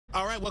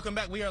All right, welcome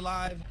back. We are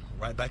live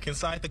right back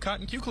inside the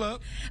Cotton Q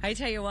Club. I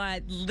tell you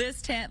what, this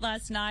tent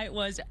last night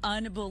was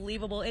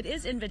unbelievable. It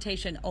is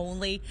invitation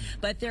only,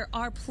 but there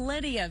are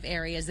plenty of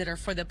areas that are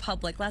for the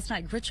public. Last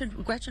night,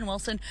 Gretchen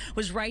Wilson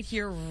was right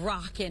here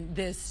rocking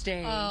this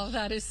stage. Oh,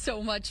 that is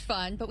so much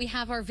fun. But we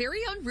have our very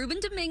own Ruben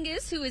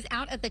Dominguez, who is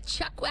out at the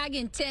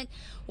Chuckwagon tent.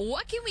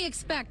 What can we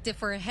expect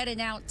if we're heading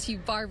out to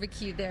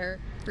barbecue there,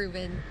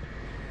 Ruben?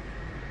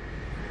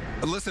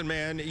 Listen,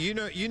 man, you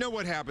know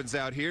what happens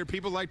out here.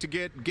 People like to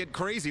get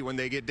crazy when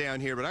they get down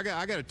here, but I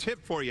got a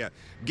tip for you.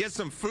 Get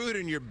some food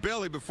in your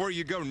belly before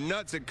you go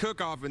nuts at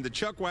cook-off, and the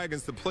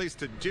Chuckwagon's the place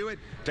to do it.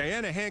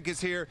 Diana Hank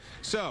is here.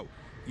 So,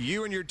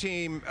 you and your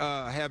team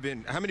have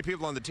been, how many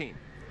people on the team?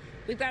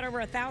 We've got over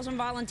 1,000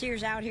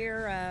 volunteers out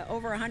here,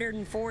 over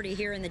 140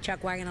 here in the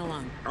Chuckwagon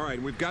alone. All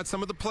right, we've got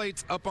some of the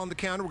plates up on the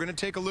counter. We're going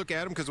to take a look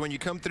at them because when you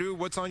come through,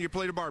 what's on your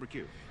plate of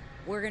barbecue?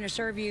 We're going to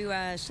serve you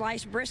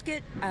sliced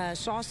brisket,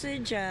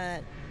 sausage,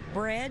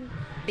 bread,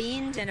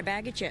 beans, and a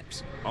bag of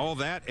chips. All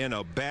that and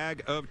a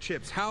bag of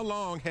chips. How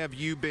long have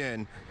you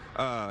been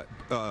a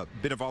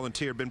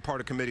volunteer, been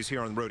part of committees here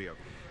on the rodeo?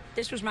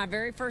 This was my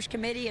very first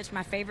committee. It's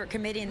my favorite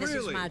committee, and this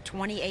is my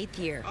 28th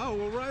year. Oh,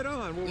 well, right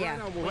on. Well, yeah.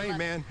 Right on. Well, hey,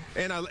 man,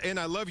 and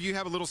I love you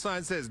have a little sign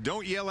that says,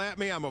 "Don't yell at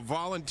me, I'm a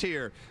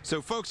volunteer."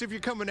 So, folks, if you're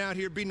coming out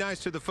here, be nice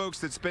to the folks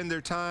that spend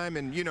their time,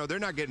 and, you know, they're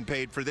not getting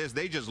paid for this.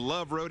 They just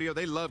love rodeo.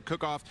 They love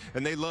cook-off,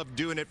 and they love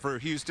doing it for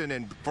Houston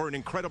and for an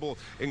incredible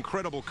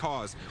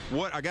cause.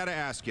 What I got to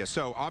ask you,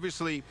 so,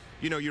 obviously,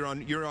 you know,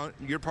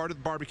 you're part of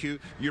the barbecue.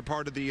 You're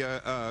part of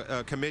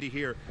the committee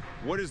here.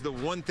 What is the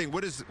one thing,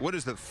 what is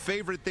the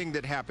favorite thing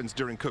that happens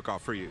during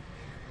cook-off for you?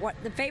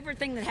 The favorite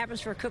thing that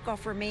happens for cook-off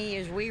for me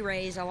is we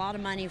raise a lot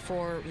of money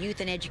for youth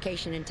and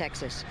education in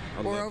Texas.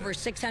 We're over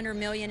 $600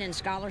 million in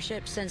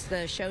scholarships since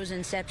the show's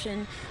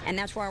inception, and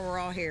that's why we're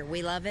all here.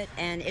 We love it,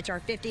 and it's our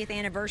 50th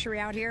anniversary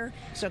out here.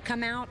 So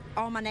come out,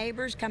 all my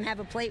neighbors, come have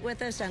a plate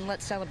with us, and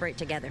let's celebrate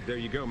together. There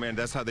you go, man.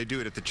 That's how they do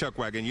it at the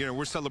Chuckwagon. You know,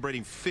 we're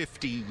celebrating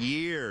 50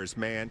 years,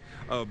 man,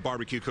 of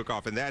barbecue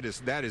cook-off, and that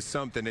is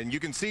something. And you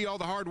can see all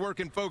the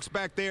hard-working folks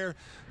back there.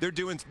 They're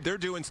doing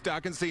stuff. I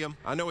can see them.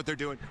 I know what they're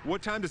doing.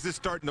 What time does this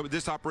start?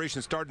 This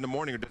operation start in the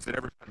morning, or does it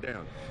ever shut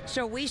down?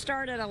 So we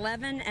start at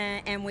 11,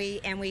 and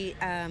we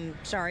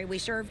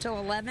serve till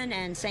 11,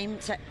 and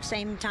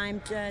same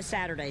time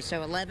Saturday,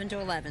 so 11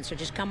 to 11. So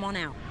just come on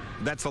out.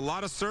 That's a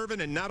lot of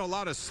serving and not a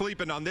lot of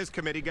sleeping on this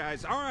committee,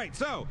 guys. All right,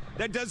 so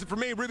that does it for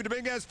me, Ruben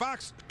Dominguez,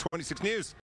 Fox 26 News.